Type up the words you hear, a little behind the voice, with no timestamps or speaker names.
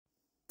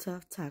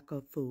Tuff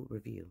taco food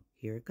review.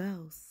 Here it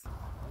goes.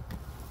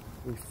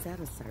 We sat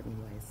a certain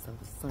way so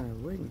the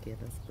sun wouldn't get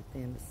us, but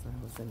then the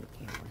sun was in the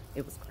camera.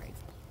 It was crazy.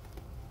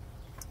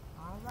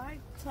 All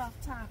right, Tuff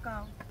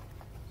taco.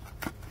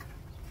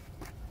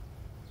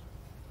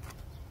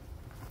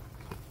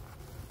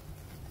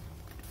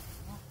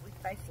 Oh, we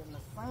facing the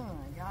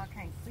sun. Y'all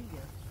can't see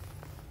us.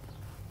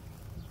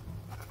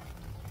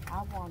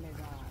 I wanted,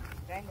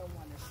 Daniel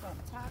wanted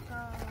shrimp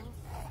tacos.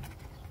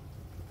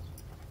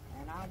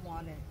 And I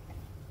wanted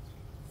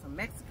some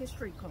Mexican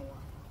street corn.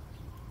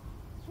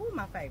 Ooh,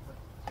 my favorite.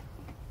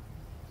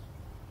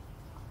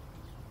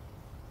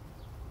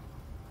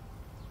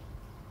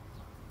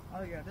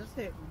 Oh yeah, this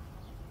hit me.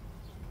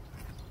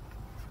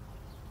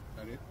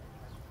 That it?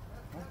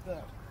 That's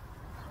good.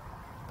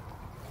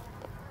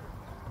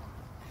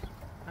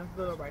 That's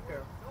good right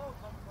there.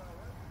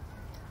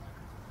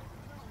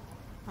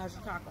 How's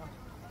your taco?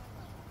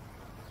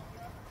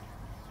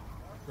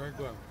 Very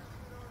good.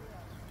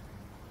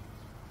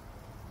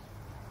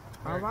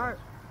 All right.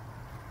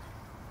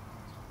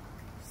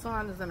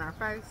 Sun is in our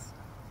face,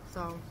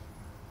 so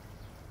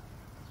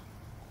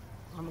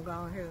I'm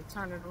gonna go ahead and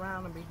turn it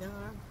around and be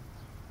done.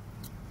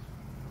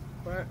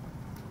 But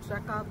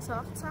check out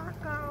Tuff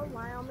Taco,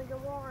 Wyoming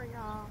and Warren,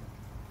 y'all.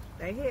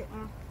 They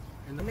hitting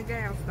in the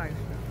gas station.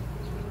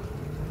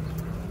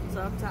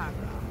 Tuff Taco.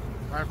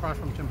 Right across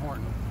from Tim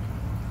Horton.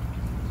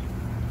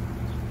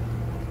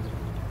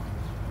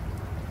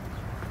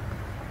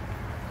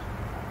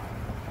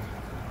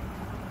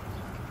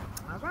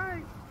 All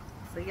right.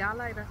 See y'all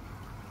later.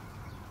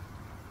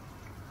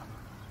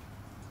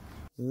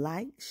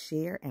 Like,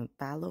 share, and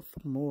follow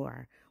for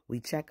more. We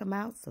check them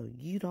out so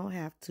you don't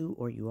have to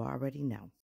or you already know.